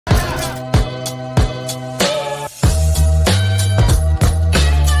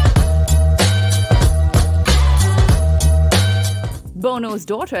Bono's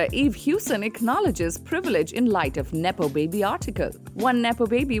daughter, Eve Hewson, acknowledges privilege in light of Nepo baby article. One Nepo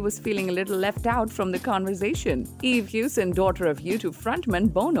baby was feeling a little left out from the conversation. Eve Hewson, daughter of YouTube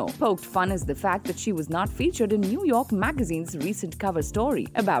frontman Bono, poked fun at the fact that she was not featured in New York Magazine's recent cover story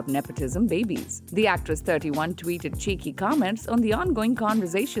about nepotism babies. The actress 31 tweeted cheeky comments on the ongoing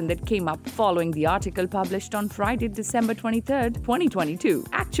conversation that came up following the article published on Friday, December 23, 2022.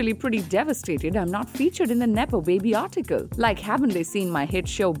 Actually pretty devastated I'm not featured in the Nepo baby article. Like, haven't they seen my hit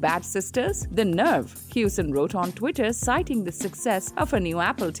show Bad Sisters? The nerve, Hewson wrote on Twitter, citing the success of a new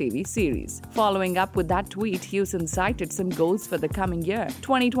Apple TV series. Following up with that tweet, Hewson cited some goals for the coming year.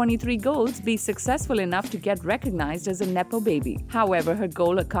 2023 goals: be successful enough to get recognized as a Nepo baby. However, her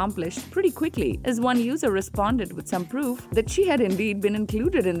goal accomplished pretty quickly, as one user responded with some proof that she had indeed been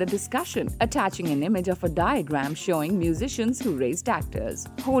included in the discussion, attaching an image of a diagram showing musicians who raised actors.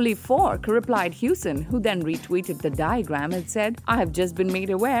 Holy fork, replied Hewson, who then retweeted the diagram and said, I have just been made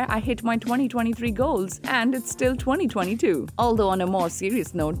aware I hit my 2023 goals and it's still 2022. Although on a more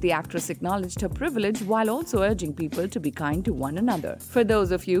serious note, the actress acknowledged her privilege while also urging people to be kind to one another. For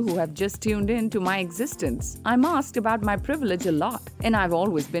those of you who have just tuned in to my existence, I'm asked about my privilege a lot, and I've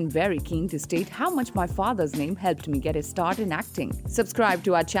always been very keen to state how much my father's name helped me get a start in acting. Subscribe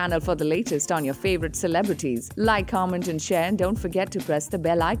to our channel for the latest on your favorite celebrities. Like, comment and share, and don't forget to press the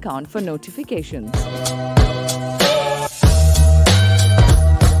bell icon for notifications.